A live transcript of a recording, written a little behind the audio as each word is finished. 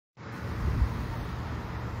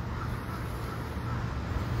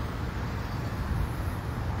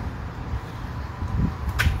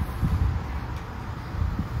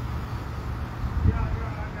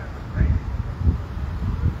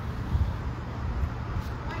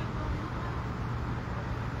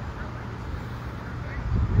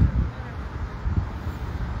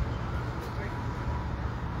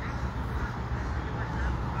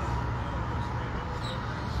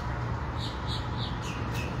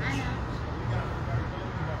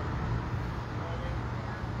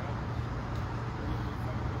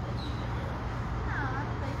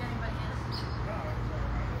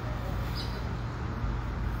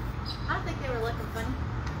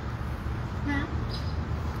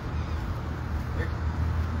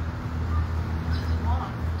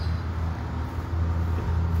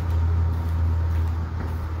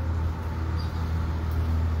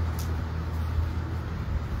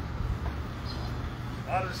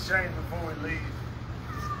this change before we leave.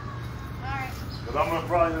 Alright. Because I'm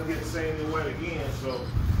probably going to get the same wet again, so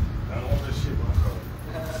I don't want this shit in my car.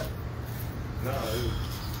 No, dude.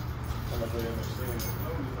 I'm not going to understand. No,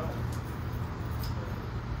 you don't.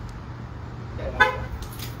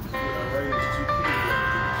 I raised 2 kids.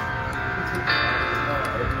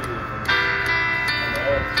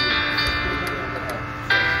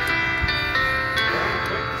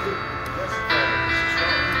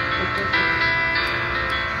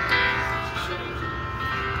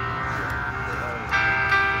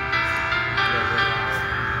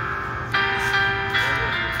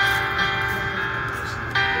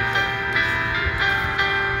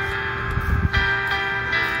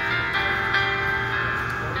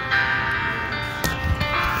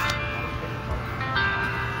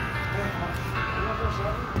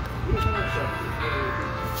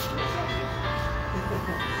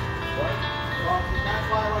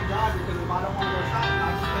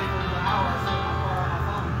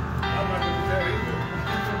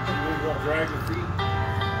 Drag your feet,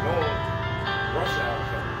 go, rush hour.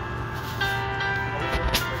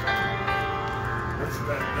 That's the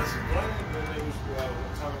plan when they was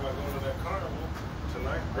talking about going to that carnival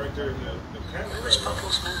tonight, right there in the campus. Where's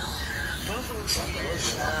Bubbles now? Bubbles is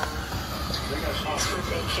he's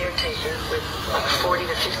with a caretaker with like 40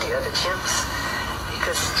 to 50 other chimps.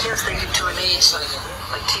 Because chimps, they get to an age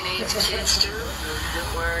like teenage kids do,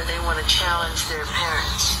 where they want to challenge their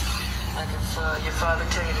parents. Like if your father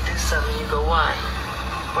tell you to do something, you go, why?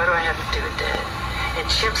 Why do I have to do it, Dad? And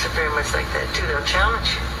chimps are very much like that too. They'll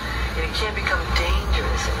challenge you, and it can become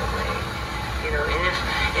dangerous in a way, you know.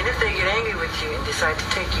 And if they get angry with you and decide to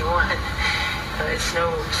take you on, it's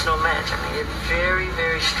no match. I mean, it's very,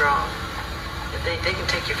 very strong. If they can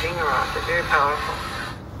take your finger off. They're very powerful.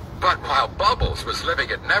 But while Bubbles was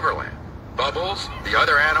living at Neverland, Bubbles, the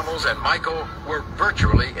other animals, and Michael were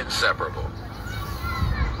virtually inseparable.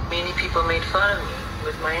 Many people made fun of me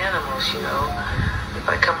with my animals, you know. If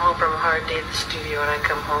I come home from a hard day at the studio and I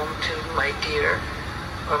come home to my deer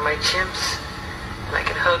or my chimps, and I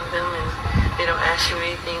can hug them and they don't ask you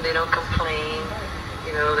anything, they don't complain,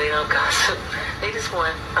 you know, they don't gossip. They just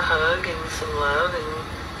want a hug and some love and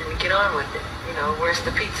get on with it. You know, where's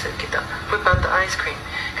the pizza? Whip out the ice cream.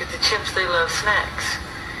 Because the chimps, they love snacks.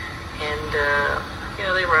 And, you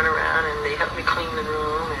know, they run around and they help me clean the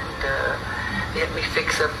room and they help me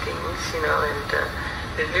fix up things, you know, and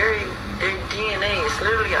their DNA is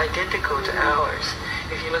literally identical to ours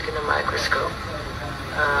if you look in the microscope.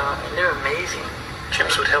 And they're amazing.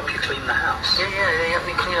 Chimps would help you clean the house. Yeah, they help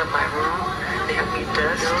me clean up my room. They help me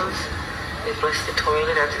dust. They flush the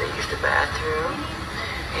toilet after they use the bathroom.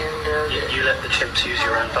 And you let the chimps use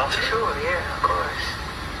your own bathroom? Sure, yeah, of course.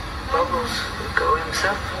 Bubbles would go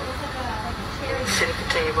himself. And he'd sit at the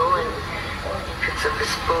table and he picks up his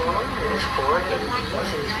spoon and his fork and eats,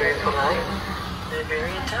 and he's very polite. They're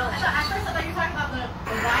very intelligent. So at first I thought you were talking about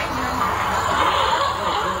the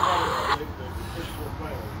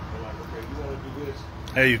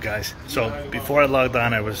wine. Hey you guys, so before I logged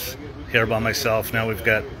on I was here by myself. Now we've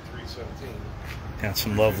got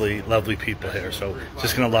some lovely people here, so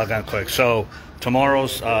just gonna log on quick. So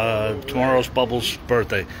tomorrow's Bubbles'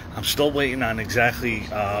 birthday. I'm still waiting on exactly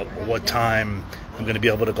what time I'm gonna be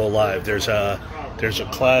able to go live. There's a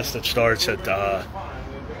class that starts at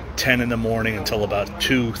 10 in the morning until about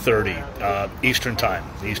 2:30 Eastern time.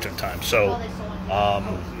 So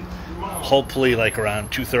hopefully like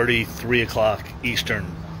around 2:30, 3 o'clock Eastern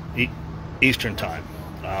time.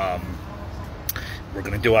 We're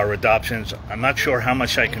going to do our adoptions. I'm not sure how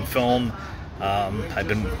much I can film. I've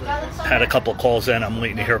had a couple of calls in. I'm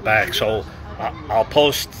waiting to hear back. So I'll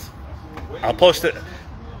post it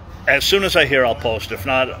as soon as I hear. I'll post. If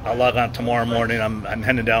not, I'll log on tomorrow morning. I'm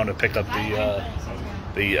heading down to pick up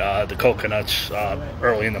the coconuts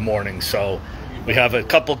early in the morning. So we have a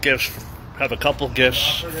couple gifts.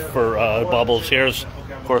 For Bubbles. Here's,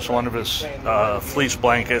 of course, one of his fleece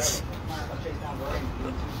blankets.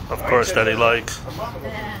 Of course, that he likes.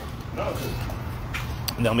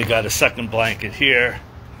 And then we got a second blanket here.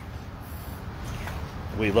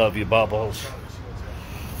 We love you, Bubbles.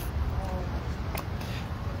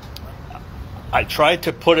 I tried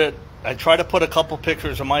to put a couple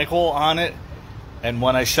pictures of Michael on it, and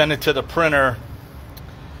when I sent it to the printer,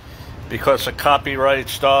 because of copyright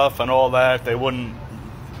stuff and all that, they wouldn't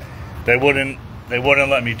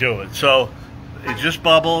let me do it. So it's just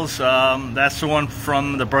Bubbles. That's the one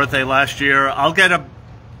from the birthday last year. I'll get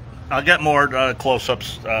more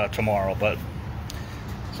close-ups tomorrow. But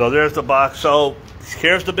so there's the box. So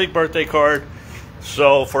here's the big birthday card.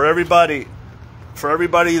 So for everybody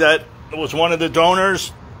that was one of the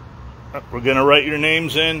donors, We're gonna write your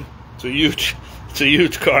names in. It's a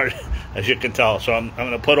huge card, as you can tell. So I'm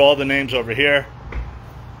gonna put all the names over here.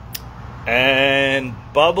 And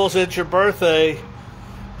Bubbles, it's your birthday.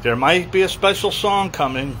 There might be a special song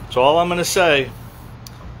coming. That's all I'm gonna say.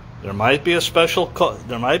 There might be a special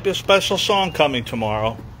song coming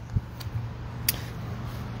tomorrow.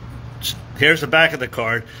 Here's the back of the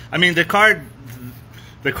card. I mean, the card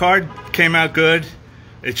came out good.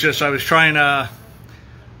 It's just I was trying to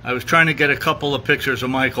get a couple of pictures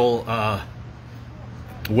of Michael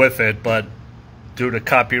with it, but due to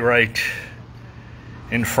copyright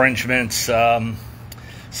infringements, some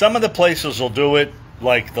of the places will do it,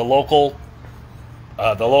 like the local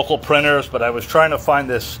printers. But I was trying to find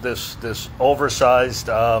this oversized.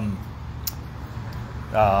 Yeah,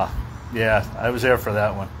 I was there for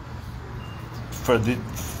that one. For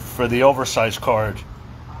the oversized card.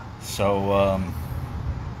 So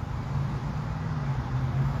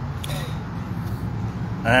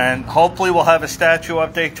and hopefully we'll have a statue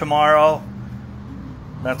update tomorrow.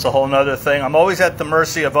 That's a whole nother thing. I'm always at the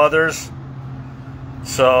mercy of others,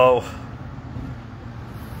 so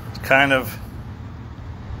kind of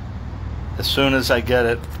as soon as I get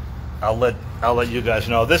it, I'll let you guys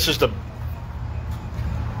know. This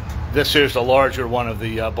here's the larger one of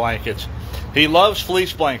the blankets. He loves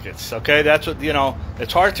fleece blankets. Okay, that's what, you know.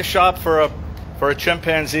 It's hard to shop for a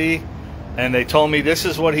chimpanzee, and they told me this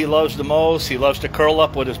is what he loves the most. He loves to curl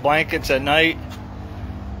up with his blankets at night.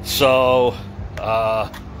 So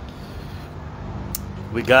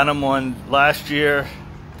we got him one last year.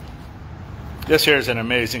 This here's an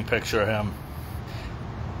amazing picture of him.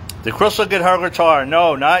 Did Crystal get her guitar?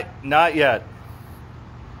 No, not yet.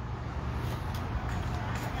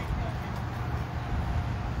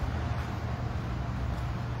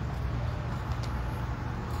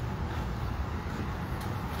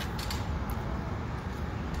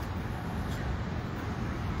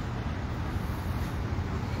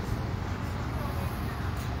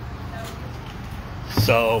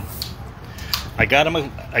 So I got him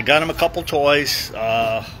a couple toys.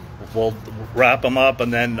 We'll wrap them up,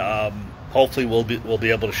 and then hopefully we'll be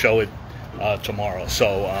able to show it tomorrow.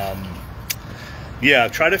 So yeah,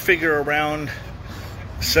 try to figure around,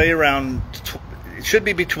 it should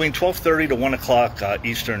be between 12:30 to 1 o'clock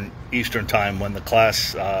Eastern time when the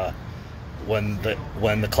class when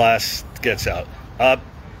the class gets out.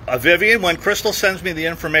 Vivian, when Crystal sends me the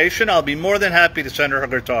information, I'll be more than happy to send her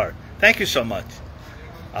guitar. Thank you so much.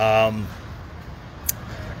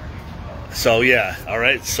 So yeah, all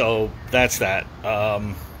right. So that's that. I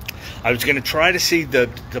was going to try to see the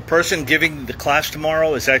person giving the class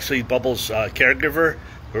tomorrow is actually Bubbles' caregiver,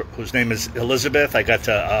 whose name is Elizabeth. I got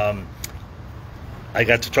to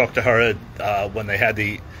talk to her when they had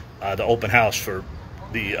the open house for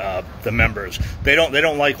the members. They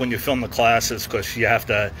don't like when you film the classes because you have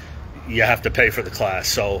to pay for the class.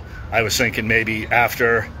 So I was thinking maybe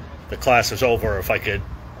after the class is over, if I could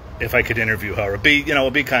interview her,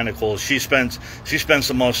 it'd be kind of cool. She spends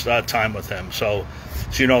the most time with him, so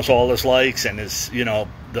she knows all his likes and his,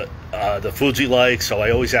 the foods he likes. So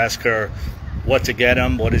I always ask her what to get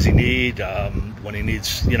him, what does he need, when he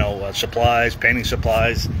needs, supplies, painting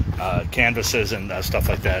supplies, canvases and stuff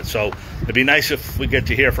like that. So it'd be nice if we get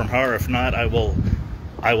to hear from her. If not, I will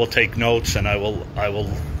take notes, and I will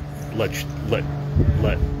let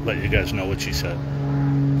you guys know what she said.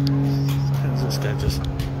 This guy just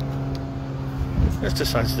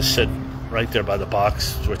decides to sit right there by the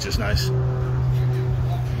box, which is nice.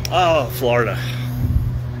 Oh, Florida.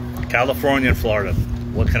 California and Florida.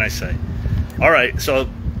 What can I say? All right, so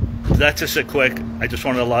that's just a quick. I just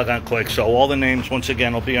wanted to log on quick. So all the names, once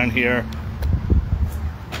again, will be on here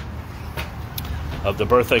of the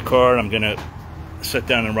birthday card. I'm going to sit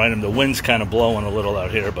down and write them. The wind's kind of blowing a little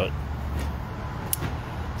out here, but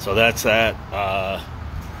so that's that.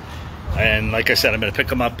 And like I said, I'm going to pick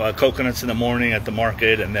them up coconuts in the morning at the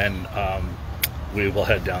market, and then we will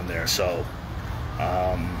head down there. So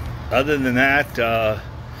other than that,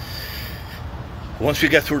 once we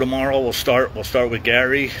get through tomorrow, we'll start with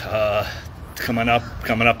Gary coming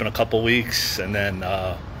up in a couple weeks, and then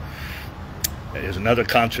there's another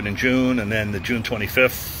concert in June, and then the June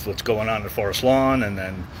 25th, what's going on at Forest Lawn, and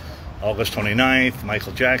then August 29th,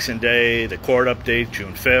 Michael Jackson Day, the court update,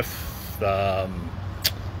 June 5th.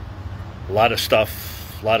 A lot of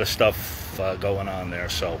stuff going on there.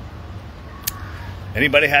 So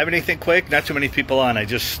anybody have anything quick? Not too many people on. I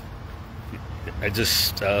just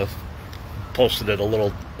posted it a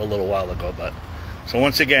little while ago. But so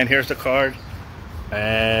once again, here's the card,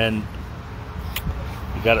 and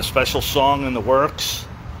we got a special song in the works,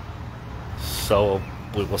 so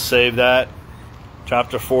we will save that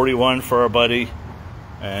Chapter 41 for our buddy.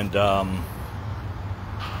 And,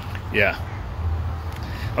 yeah.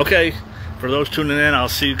 Okay, for those tuning in, I'll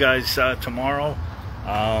see you guys tomorrow.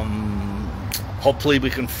 Hopefully we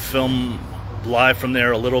can film live from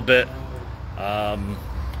there a little bit. I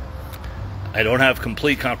don't have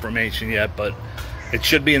complete confirmation yet, but it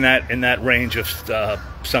should be in that range of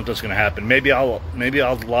something's going to happen. Maybe I'll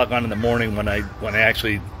log on in the morning when I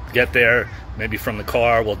actually get there. Maybe from the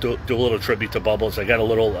car we'll do a little tribute to Bubbles. I got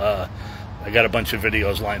a bunch of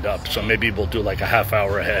videos lined up, so maybe we'll do like a half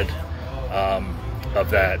hour ahead of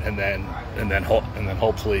that, and then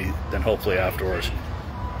hopefully afterwards.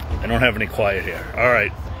 I don't have any quiet here. All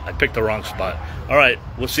right, I picked the wrong spot. All right,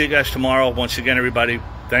 we'll see you guys tomorrow. Once again, everybody,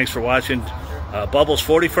 thanks for watching. Bubbles'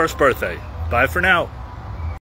 41st birthday. Bye for now.